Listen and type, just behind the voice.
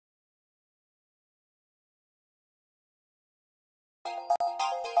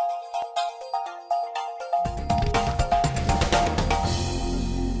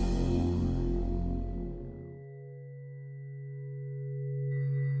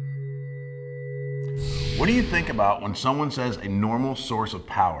What do you think about when someone says a normal source of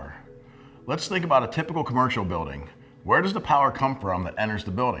power? Let's think about a typical commercial building. Where does the power come from that enters the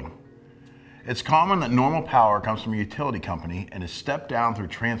building? It's common that normal power comes from a utility company and is stepped down through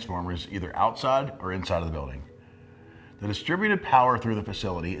transformers either outside or inside of the building. The distributed power through the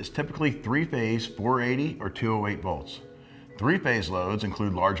facility is typically three-phase 480 or 208 volts. Three-phase loads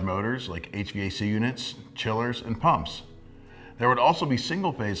include large motors like HVAC units, chillers, and pumps. There would also be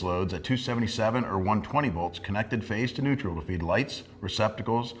single-phase loads at 277 or 120 volts connected phase to neutral to feed lights,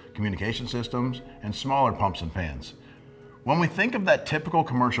 receptacles, communication systems, and smaller pumps and fans. When we think of that typical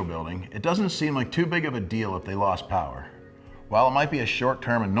commercial building, it doesn't seem like too big of a deal if they lost power. While it might be a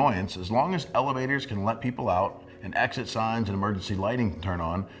short-term annoyance, as long as elevators can let people out and exit signs and emergency lighting can turn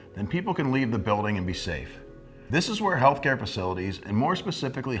on, then people can leave the building and be safe. This is where healthcare facilities, and more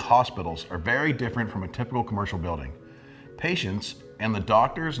specifically hospitals, are very different from a typical commercial building. Patients and the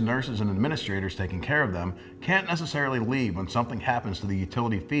doctors, nurses, and administrators taking care of them can't necessarily leave when something happens to the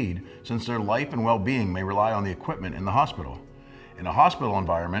utility feed, since their life and well-being may rely on the equipment in the hospital. In a hospital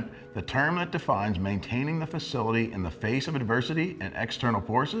environment, the term that defines maintaining the facility in the face of adversity and external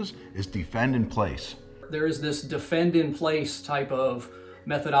forces is defend in place. There is this defend in place type of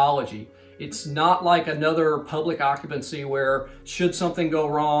methodology. It's not like another public occupancy where should something go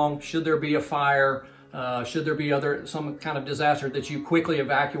wrong, should there be a fire, should there be some kind of disaster, that you quickly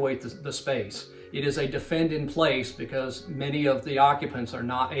evacuate the space. It is a defend in place because many of the occupants are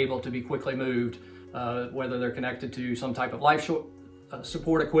not able to be quickly moved, whether they're connected to some type of life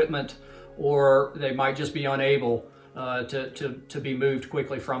support equipment, or they might just be unable to be moved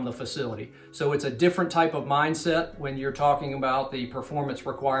quickly from the facility. So it's a different type of mindset when you're talking about the performance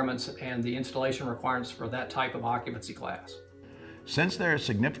requirements and the installation requirements for that type of occupancy class. Since there is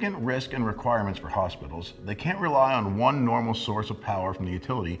significant risk and requirements for hospitals, they can't rely on one normal source of power from the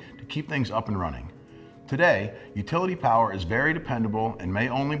utility to keep things up and running. Today, utility power is very dependable and may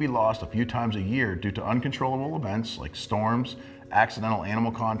only be lost a few times a year due to uncontrollable events like storms, accidental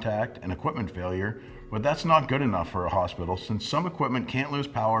animal contact, and equipment failure, but that's not good enough for a hospital since some equipment can't lose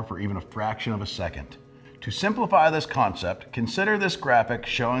power for even a fraction of a second. To simplify this concept, consider this graphic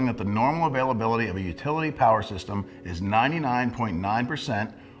showing that the normal availability of a utility power system is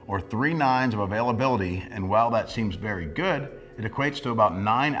 99.9% or 3 nines of availability, and while that seems very good, it equates to about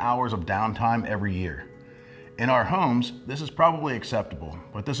 9 hours of downtime every year. In our homes, this is probably acceptable,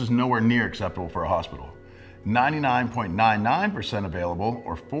 but this is nowhere near acceptable for a hospital. 99.99% available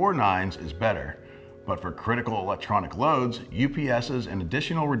or 4 nines is better. But for critical electronic loads, UPSs and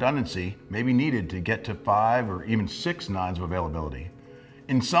additional redundancy may be needed to get to 5 or even 6 nines of availability.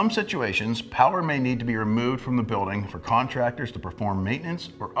 In some situations, power may need to be removed from the building for contractors to perform maintenance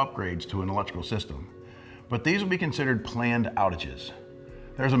or upgrades to an electrical system. But these will be considered planned outages.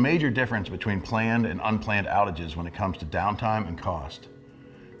 There's a major difference between planned and unplanned outages when it comes to downtime and cost.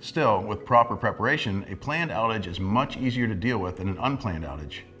 Still, with proper preparation, a planned outage is much easier to deal with than an unplanned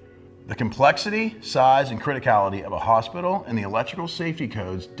outage. The complexity, size, and criticality of a hospital and the electrical safety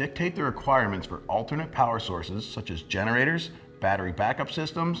codes dictate the requirements for alternate power sources such as generators, battery backup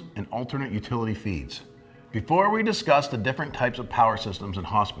systems, and alternate utility feeds. Before we discuss the different types of power systems in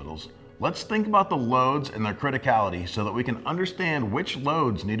hospitals, let's think about the loads and their criticality so that we can understand which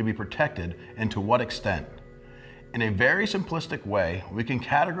loads need to be protected and to what extent. In a very simplistic way, we can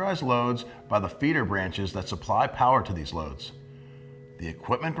categorize loads by the feeder branches that supply power to these loads: the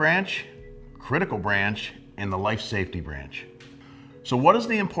equipment branch, critical branch, and the life safety branch. So what is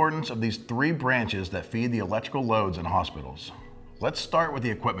the importance of these 3 branches that feed the electrical loads in hospitals? Let's start with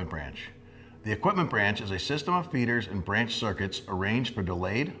the equipment branch. The equipment branch is a system of feeders and branch circuits arranged for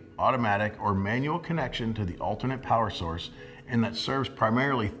delayed, automatic, or manual connection to the alternate power source, and that serves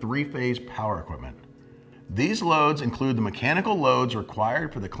primarily 3-phase power equipment. These loads include the mechanical loads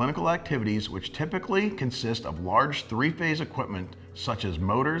required for the clinical activities, which typically consist of large 3-phase equipment such as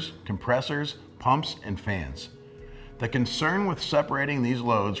motors, compressors, pumps, and fans. The concern with separating these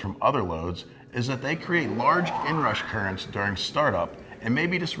loads from other loads is that they create large inrush currents during startup and may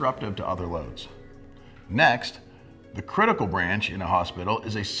be disruptive to other loads. Next, the critical branch in a hospital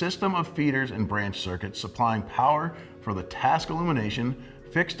is a system of feeders and branch circuits supplying power for the task illumination,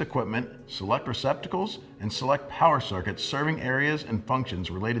 fixed equipment, select receptacles, and select power circuits serving areas and functions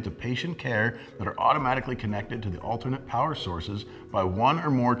related to patient care that are automatically connected to the alternate power sources by 1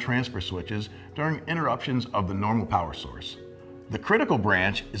 or more transfer switches during interruptions of the normal power source. The critical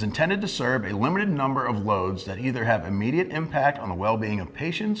branch is intended to serve a limited number of loads that either have immediate impact on the well-being of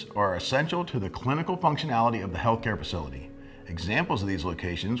patients or are essential to the clinical functionality of the healthcare facility. Examples of these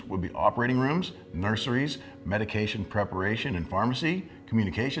locations would be operating rooms, nurseries, medication preparation and pharmacy,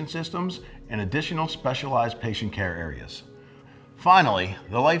 communication systems, and additional specialized patient care areas. Finally,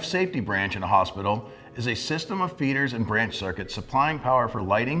 the life safety branch in a hospital is a system of feeders and branch circuits supplying power for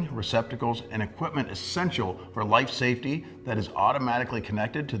lighting, receptacles, and equipment essential for life safety that is automatically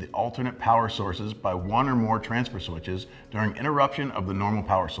connected to the alternate power sources by one or more transfer switches during interruption of the normal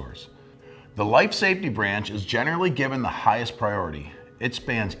power source. The life safety branch is generally given the highest priority. It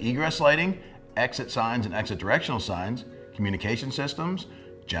spans egress lighting, exit signs and exit directional signs, communication systems,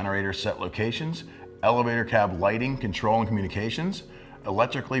 generator set locations, elevator cab lighting, control and communications,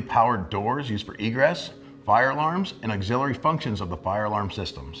 electrically powered doors used for egress, fire alarms, and auxiliary functions of the fire alarm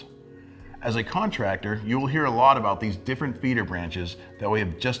systems. As a contractor, you will hear a lot about these different feeder branches that we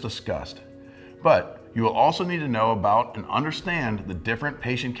have just discussed. But you will also need to know about and understand the different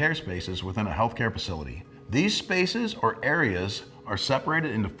patient care spaces within a healthcare facility. These spaces or areas are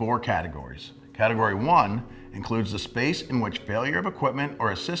separated into 4 categories. Category 1 includes the space in which failure of equipment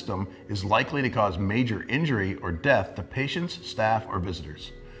or a system is likely to cause major injury or death to patients, staff, or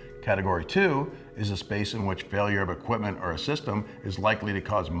visitors. Category 2 is a space in which failure of equipment or a system is likely to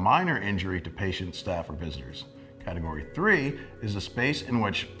cause minor injury to patients, staff, or visitors. Category 3 is a space in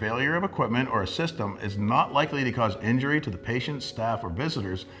which failure of equipment or a system is not likely to cause injury to the patient, staff, or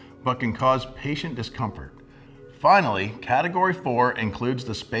visitors, but can cause patient discomfort. Finally, Category 4 includes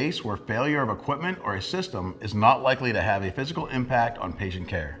the space where failure of equipment or a system is not likely to have a physical impact on patient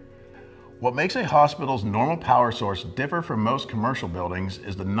care. What makes a hospital's normal power source differ from most commercial buildings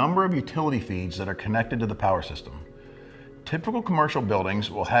is the number of utility feeds that are connected to the power system. Typical commercial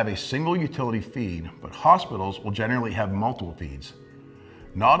buildings will have a single utility feed, but hospitals will generally have multiple feeds.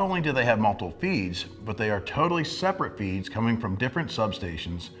 Not only do they have multiple feeds, but they are totally separate feeds coming from different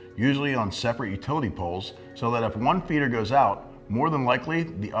substations, usually on separate utility poles, so that if one feeder goes out, more than likely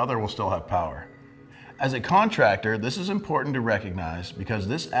the other will still have power. As a contractor, this is important to recognize because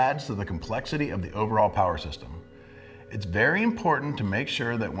this adds to the complexity of the overall power system. It's very important to make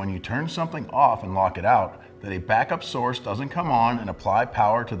sure that when you turn something off and lock it out, that a backup source doesn't come on and apply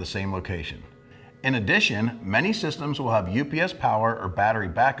power to the same location. In addition, many systems will have UPS power or battery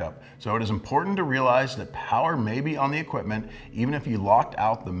backup, so it is important to realize that power may be on the equipment even if you locked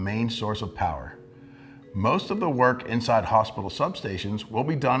out the main source of power. Most of the work inside hospital substations will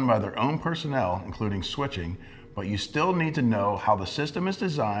be done by their own personnel, including switching, but you still need to know how the system is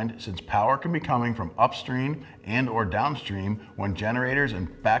designed since power can be coming from upstream and/or downstream when generators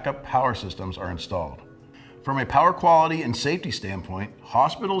and backup power systems are installed. From a power quality and safety standpoint,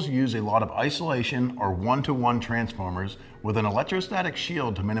 hospitals use a lot of isolation or one-to-one transformers with an electrostatic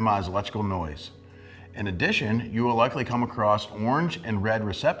shield to minimize electrical noise. In addition, you will likely come across orange and red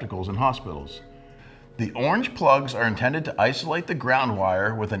receptacles in hospitals. The orange plugs are intended to isolate the ground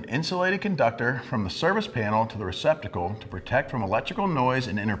wire with an insulated conductor from the service panel to the receptacle to protect from electrical noise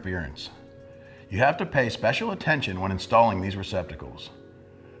and interference. You have to pay special attention when installing these receptacles.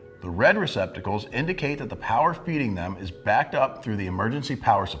 The red receptacles indicate that the power feeding them is backed up through the emergency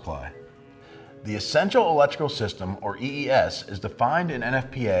power supply. The Essential Electrical System, or EES, is defined in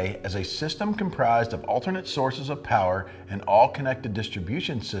NFPA as a system comprised of alternate sources of power and all connected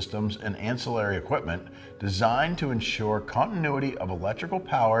distribution systems and ancillary equipment designed to ensure continuity of electrical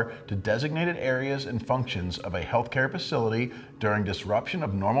power to designated areas and functions of a healthcare facility during disruption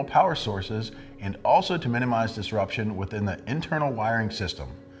of normal power sources and also to minimize disruption within the internal wiring system.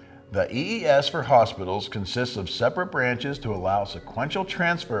 The EES for hospitals consists of separate branches to allow sequential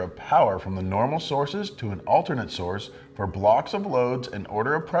transfer of power from the normal sources to an alternate source for blocks of loads in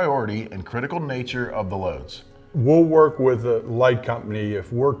order of priority and critical nature of the loads. We'll work with the light company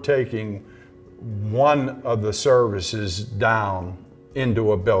if we're taking one of the services down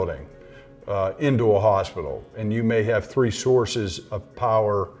into a building, into a hospital, and you may have 3 sources of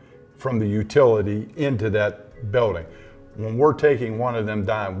power from the utility into that building. When we're taking one of them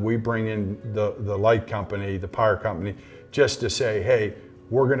down, we bring in the light company, the power company, just to say, hey,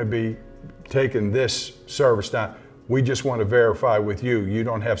 we're going to be taking this service down. We just want to verify with you, you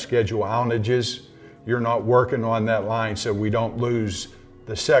don't have scheduled outages, you're not working on that line so we don't lose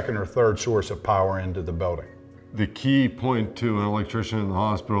the second or third source of power into the building. The key point to an electrician in the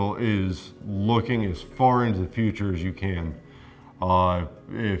hospital is looking as far into the future as you can.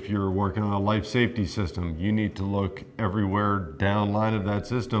 If you're working on a life safety system, you need to look everywhere downline of that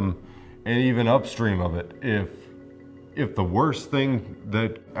system and even upstream of it. If the worst thing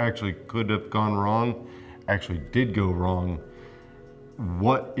that actually could have gone wrong actually did go wrong,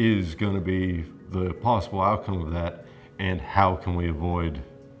 what is going to be the possible outcome of that, and how can we avoid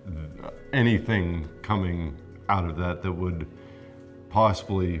anything coming out of that that would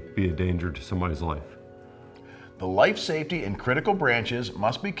possibly be a danger to somebody's life. The life safety and critical branches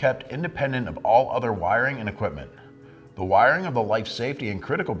must be kept independent of all other wiring and equipment. The wiring of the life safety and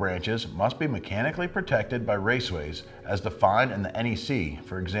critical branches must be mechanically protected by raceways as defined in the NEC,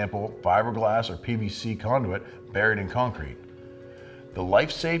 for example, fiberglass or PVC conduit buried in concrete. The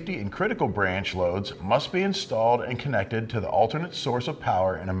life safety and critical branch loads must be installed and connected to the alternate source of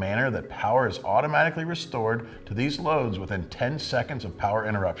power in a manner that power is automatically restored to these loads within 10 seconds of power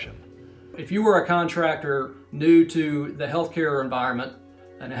interruption. If you were a contractor new to the healthcare environment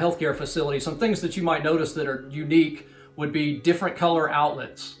and a healthcare facility, some things that you might notice that are unique would be different color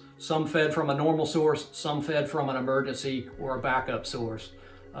outlets. Some fed from a normal source, some fed from an emergency or a backup source.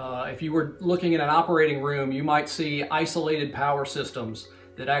 If you were looking at an operating room, you might see isolated power systems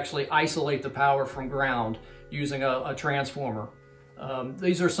that actually isolate the power from ground using a transformer.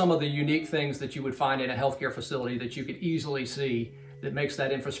 These are some of the unique things that you would find in a healthcare facility that you could easily see that makes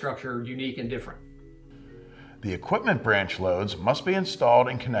that infrastructure unique and different. The equipment branch loads must be installed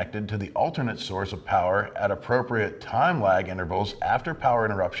and connected to the alternate source of power at appropriate time lag intervals after power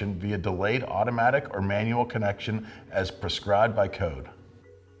interruption via delayed automatic or manual connection as prescribed by code.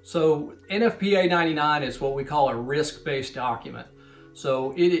 So NFPA 99 is what we call a risk-based document.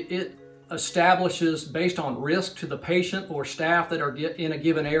 So it establishes, based on risk to the patient or staff that are in a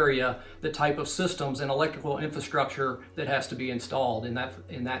given area, the type of systems and electrical infrastructure that has to be installed in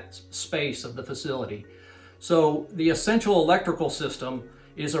that space of the facility. So the essential electrical system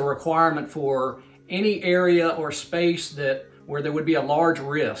is a requirement for any area or space where there would be a large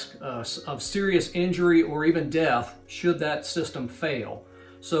risk of serious injury or even death should that system fail.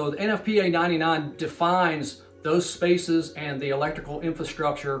 So the NFPA 99 defines those spaces and the electrical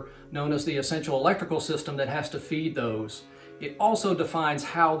infrastructure known as the essential electrical system that has to feed those. It also defines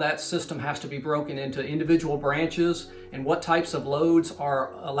how that system has to be broken into individual branches and what types of loads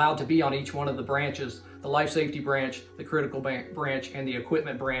are allowed to be on each one of the branches, the life safety branch, the critical branch, and the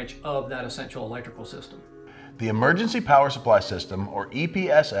equipment branch of that essential electrical system. The Emergency Power Supply System, or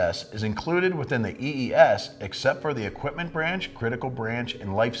EPSS, is included within the EES except for the equipment branch, critical branch,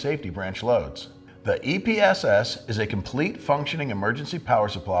 and life safety branch loads. The EPSS is a complete functioning emergency power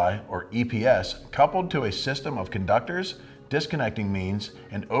supply, or EPS, coupled to a system of conductors, disconnecting means,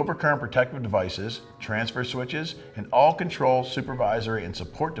 and overcurrent protective devices, transfer switches, and all control, supervisory, and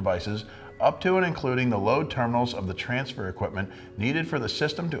support devices up to and including the load terminals of the transfer equipment needed for the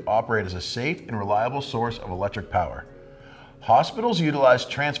system to operate as a safe and reliable source of electric power. Hospitals utilize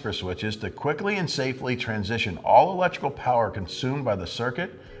transfer switches to quickly and safely transition all electrical power consumed by the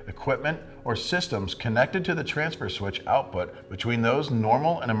circuit, equipment, or systems connected to the transfer switch output between those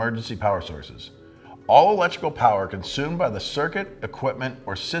normal and emergency power sources. All electrical power consumed by the circuit, equipment,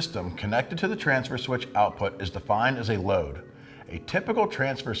 or system connected to the transfer switch output is defined as a load. A typical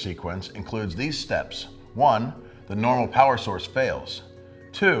transfer sequence includes these steps. 1. The normal power source fails.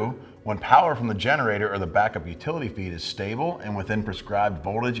 2. When power from the generator or the backup utility feed is stable and within prescribed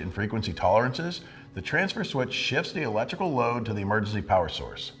voltage and frequency tolerances, the transfer switch shifts the electrical load to the emergency power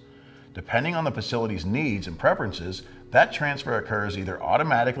source. Depending on the facility's needs and preferences, that transfer occurs either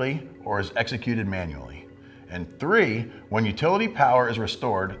automatically or is executed manually. And 3, when utility power is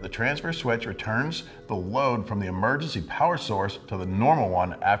restored, the transfer switch returns the load from the emergency power source to the normal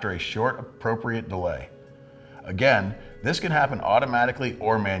one after a short appropriate delay. Again, this can happen automatically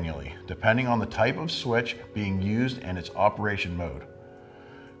or manually, depending on the type of switch being used and its operation mode.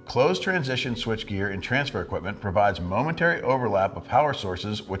 Closed transition switchgear and transfer equipment provides momentary overlap of power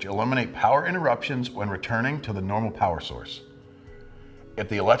sources which eliminate power interruptions when returning to the normal power source. If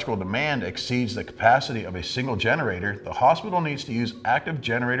the electrical demand exceeds the capacity of a single generator, the hospital needs to use active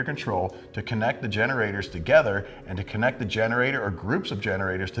generator control to connect the generators together and to connect the generator or groups of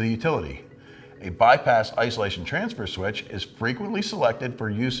generators to the utility. A bypass isolation transfer switch is frequently selected for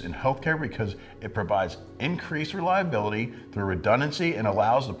use in healthcare because it provides increased reliability through redundancy and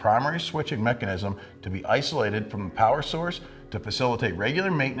allows the primary switching mechanism to be isolated from the power source to facilitate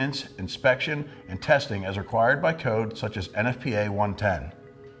regular maintenance, inspection, and testing as required by code such as NFPA 110.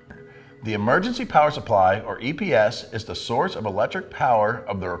 The Emergency Power Supply, or EPS, is the source of electric power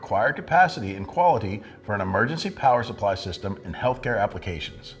of the required capacity and quality for an emergency power supply system in healthcare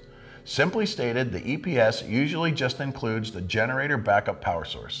applications. Simply stated, the EPS usually just includes the generator backup power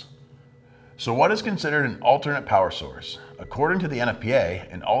source. So what is considered an alternate power source? According to the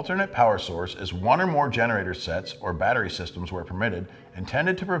NFPA, an alternate power source is one or more generator sets or battery systems where permitted,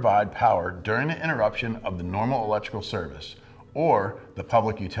 intended to provide power during the interruption of the normal electrical service, or the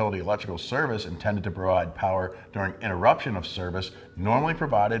public utility electrical service intended to provide power during interruption of service normally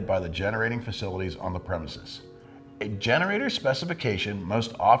provided by the generating facilities on the premises. A generator specification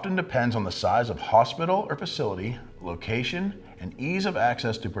most often depends on the size of hospital or facility, location, and ease of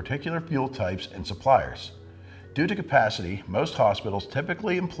access to particular fuel types and suppliers. Due to capacity, most hospitals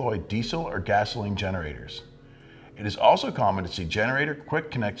typically employ diesel or gasoline generators. It is also common to see generator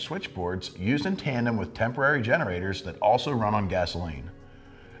quick connect switchboards used in tandem with temporary generators that also run on gasoline.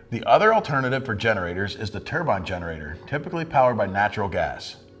 The other alternative for generators is the turbine generator, typically powered by natural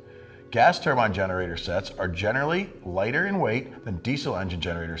gas. Gas turbine generator sets are generally lighter in weight than diesel engine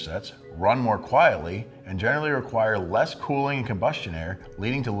generator sets, run more quietly, and generally require less cooling and combustion air,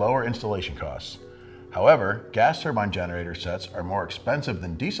 leading to lower installation costs. However, gas turbine generator sets are more expensive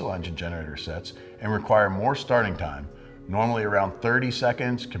than diesel engine generator sets and require more starting time, normally around 30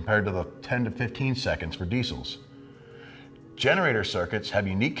 seconds compared to the 10 to 15 seconds for diesels. Generator circuits have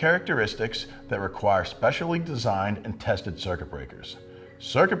unique characteristics that require specially designed and tested circuit breakers.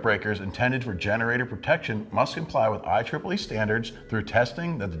 Circuit breakers intended for generator protection must comply with IEEE standards through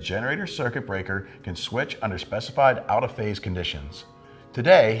testing that the generator circuit breaker can switch under specified out-of-phase conditions.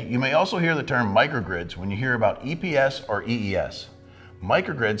 Today, you may also hear the term microgrids when you hear about EPS or EES.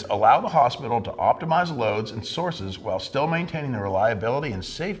 Microgrids allow the hospital to optimize loads and sources while still maintaining the reliability and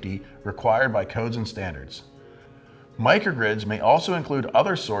safety required by codes and standards. Microgrids may also include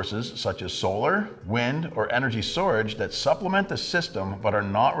other sources such as solar, wind, or energy storage that supplement the system but are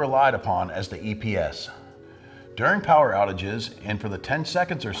not relied upon as the EPS. During power outages, and for the 10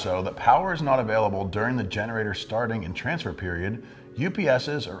 seconds or so that power is not available during the generator starting and transfer period,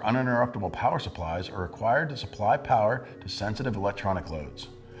 UPSs or uninterruptible power supplies are required to supply power to sensitive electronic loads.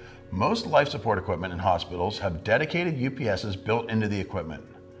 Most life support equipment in hospitals have dedicated UPSs built into the equipment.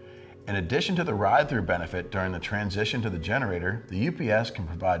 In addition to the ride-through benefit during the transition to the generator, the UPS can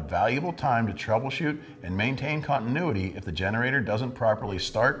provide valuable time to troubleshoot and maintain continuity if the generator doesn't properly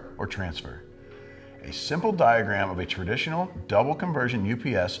start or transfer. A simple diagram of a traditional double conversion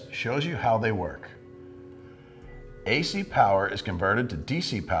UPS shows you how they work. AC power is converted to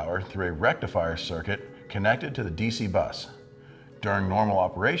DC power through a rectifier circuit connected to the DC bus. During normal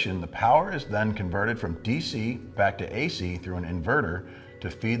operation, the power is then converted from DC back to AC through an inverter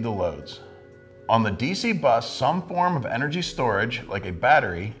to feed the loads. On the DC bus, some form of energy storage, like a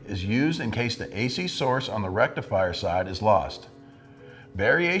battery, is used in case the AC source on the rectifier side is lost.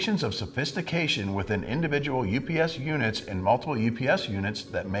 Variations of sophistication within individual UPS units and multiple UPS units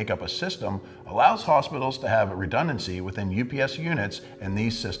that make up a system allows hospitals to have redundancy within UPS units and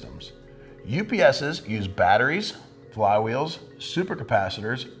these systems. UPSs use batteries, flywheels,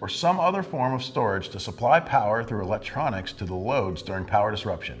 supercapacitors, or some other form of storage to supply power through electronics to the loads during power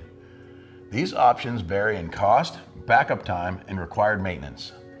disruption. These options vary in cost, backup time, and required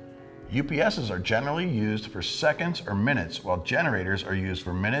maintenance. UPSs are generally used for seconds or minutes, while generators are used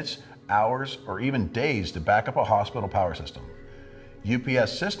for minutes, hours, or even days to back up a hospital power system.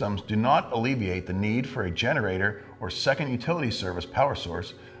 UPS systems do not alleviate the need for a generator or second utility service power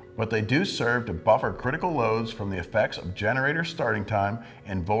source, but they do serve to buffer critical loads from the effects of generator starting time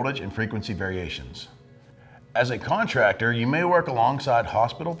and voltage and frequency variations. As a contractor, you may work alongside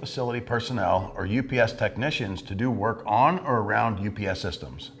hospital facility personnel or UPS technicians to do work on or around UPS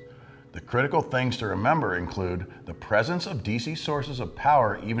systems. The critical things to remember include the presence of DC sources of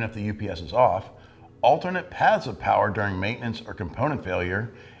power even if the UPS is off, alternate paths of power during maintenance or component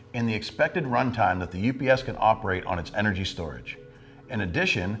failure, and the expected runtime that the UPS can operate on its energy storage. In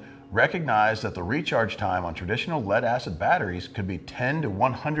addition, recognize that the recharge time on traditional lead-acid batteries could be 10 to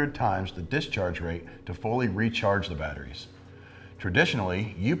 100 times the discharge rate to fully recharge the batteries.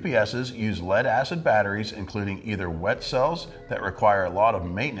 Traditionally, UPSs use lead-acid batteries including either wet cells that require a lot of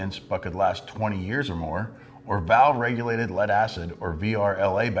maintenance but could last 20 years or more, or valve-regulated lead-acid or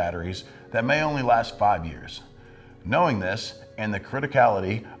VRLA batteries that may only last 5 years. Knowing this, and the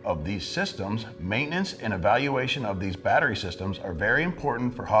criticality of these systems, maintenance and evaluation of these battery systems are very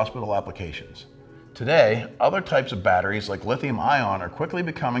important for hospital applications. Today, other types of batteries like lithium-ion are quickly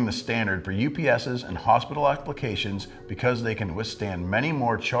becoming the standard for UPSs and hospital applications because they can withstand many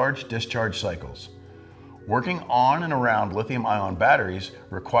more charge-discharge cycles. Working on and around lithium-ion batteries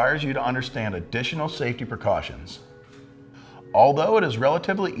requires you to understand additional safety precautions. Although it is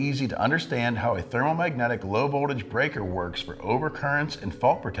relatively easy to understand how a thermomagnetic low-voltage breaker works for overcurrents and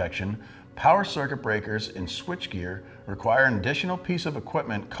fault protection, power circuit breakers and switchgear require an additional piece of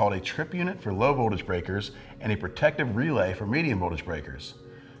equipment called a trip unit for low-voltage breakers and a protective relay for medium-voltage breakers.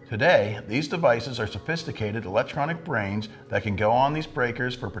 Today, these devices are sophisticated electronic brains that can go on these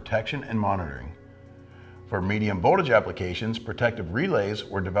breakers for protection and monitoring. For medium voltage applications, protective relays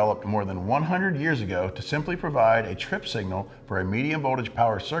were developed more than 100 years ago to simply provide a trip signal for a medium voltage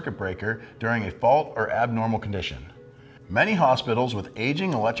power circuit breaker during a fault or abnormal condition. Many hospitals with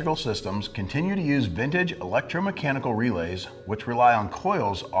aging electrical systems continue to use vintage electromechanical relays, which rely on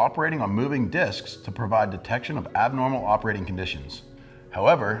coils operating on moving discs to provide detection of abnormal operating conditions.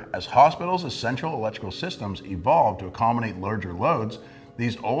 However, as hospitals' central electrical systems evolve to accommodate larger loads,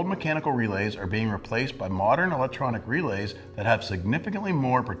 these old mechanical relays are being replaced by modern electronic relays that have significantly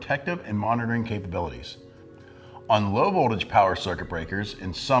more protective and monitoring capabilities. On low voltage power circuit breakers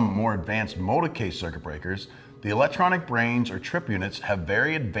and some more advanced molded case circuit breakers, the electronic brains or trip units have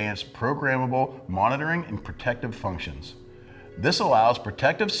very advanced programmable monitoring and protective functions. This allows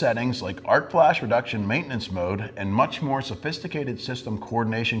protective settings like arc flash reduction maintenance mode and much more sophisticated system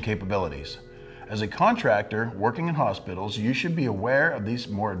coordination capabilities. As a contractor working in hospitals, you should be aware of these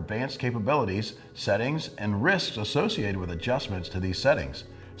more advanced capabilities, settings, and risks associated with adjustments to these settings.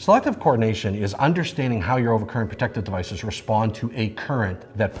 Selective coordination is understanding how your overcurrent protective devices respond to a current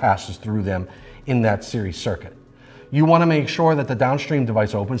that passes through them in that series circuit. You want to make sure that the downstream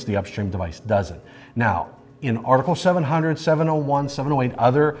device opens, the upstream device doesn't. Now, in Article 700, 701, 708,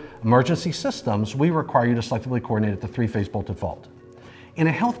 other emergency systems, we require you to selectively coordinate at the three-phase bolted fault. In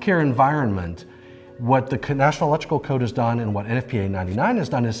a healthcare environment, what the National Electrical Code has done and what NFPA 99 has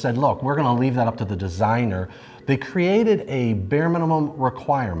done is said, look, we're going to leave that up to the designer. They created a bare minimum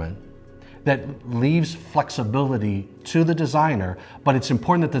requirement that leaves flexibility to the designer, but it's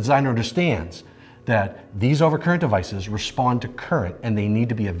important that the designer understands that these overcurrent devices respond to current and they need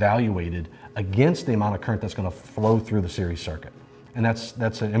to be evaluated against the amount of current that's going to flow through the series circuit. And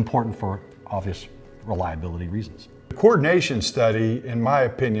that's important for obvious reliability reasons. The coordination study, in my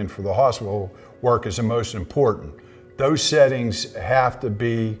opinion, for the hospital work is the most important. Those settings have to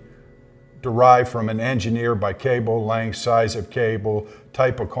be derived from an engineer by cable length, size of cable,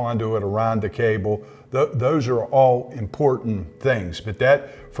 type of conduit around the cable. Those are all important things, but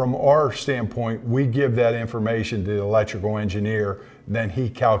that, from our standpoint, we give that information to the electrical engineer, then he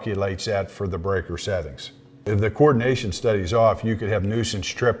calculates that for the breaker settings. If the coordination study's off, you could have nuisance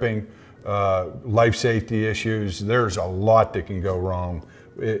tripping, life safety issues. There's a lot that can go wrong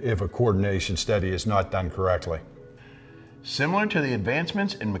if a coordination study is not done correctly. Similar to the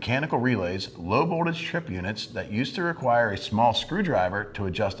advancements in mechanical relays, low voltage trip units that used to require a small screwdriver to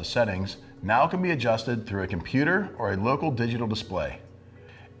adjust the settings now can be adjusted through a computer or a local digital display.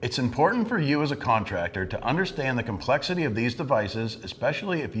 It's important for you as a contractor to understand the complexity of these devices,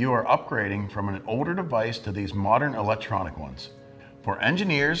 especially if you are upgrading from an older device to these modern electronic ones. For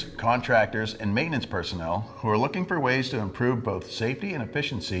engineers, contractors, and maintenance personnel who are looking for ways to improve both safety and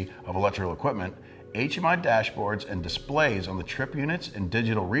efficiency of electrical equipment, HMI dashboards and displays on the trip units and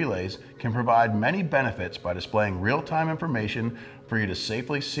digital relays can provide many benefits by displaying real-time information for you to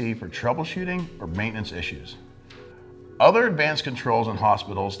safely see for troubleshooting or maintenance issues. Other advanced controls in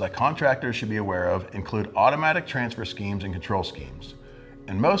hospitals that contractors should be aware of include automatic transfer schemes and control schemes.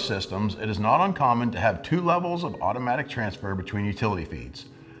 In most systems, it is not uncommon to have two levels of automatic transfer between utility feeds.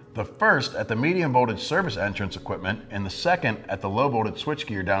 The first at the medium voltage service entrance equipment and the second at the low voltage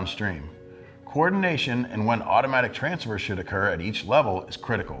switchgear downstream. Coordination and when automatic transfers should occur at each level is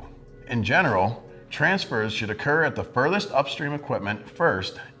critical. In general, transfers should occur at the furthest upstream equipment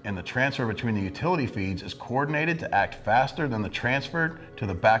first, and the transfer between the utility feeds is coordinated to act faster than the transfer to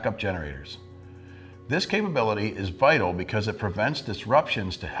the backup generators. This capability is vital because it prevents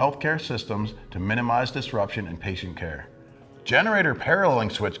disruptions to healthcare systems to minimize disruption in patient care. Generator paralleling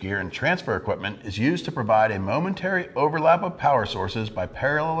switchgear and transfer equipment is used to provide a momentary overlap of power sources by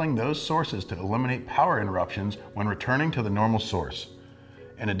paralleling those sources to eliminate power interruptions when returning to the normal source.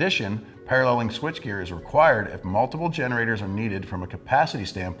 In addition, paralleling switchgear is required if multiple generators are needed from a capacity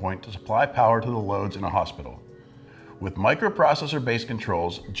standpoint to supply power to the loads in a hospital. With microprocessor-based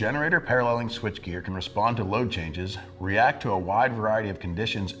controls, generator paralleling switchgear can respond to load changes, react to a wide variety of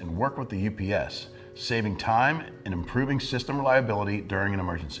conditions, and work with the UPS, saving time and improving system reliability during an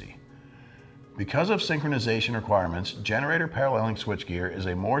emergency. Because of synchronization requirements, generator paralleling switchgear is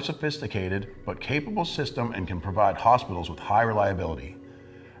a more sophisticated but capable system and can provide hospitals with high reliability.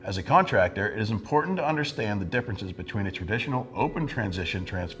 As a contractor, it is important to understand the differences between a traditional open transition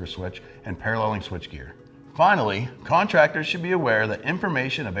transfer switch and paralleling switchgear. Finally, contractors should be aware that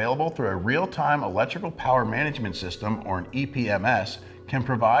information available through a real-time electrical power management system, or an EPMS, can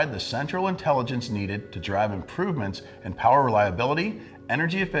provide the central intelligence needed to drive improvements in power reliability,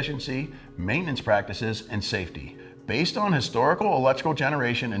 energy efficiency, maintenance practices, and safety. Based on historical electrical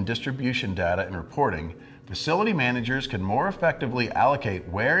generation and distribution data and reporting, Facility managers can more effectively allocate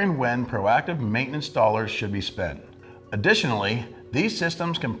where and when proactive maintenance dollars should be spent. Additionally, these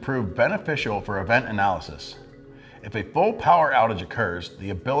systems can prove beneficial for event analysis. If a full power outage occurs,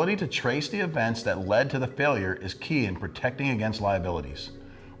 the ability to trace the events that led to the failure is key in protecting against liabilities.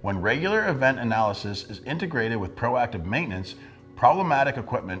 When regular event analysis is integrated with proactive maintenance, problematic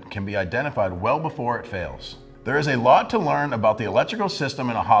equipment can be identified well before it fails. There is a lot to learn about the electrical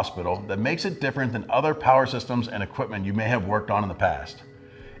system in a hospital that makes it different than other power systems and equipment you may have worked on in the past.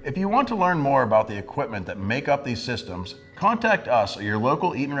 If you want to learn more about the equipment that make up these systems, contact us or your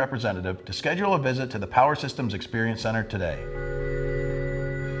local Eaton representative to schedule a visit to the Power Systems Experience Center today.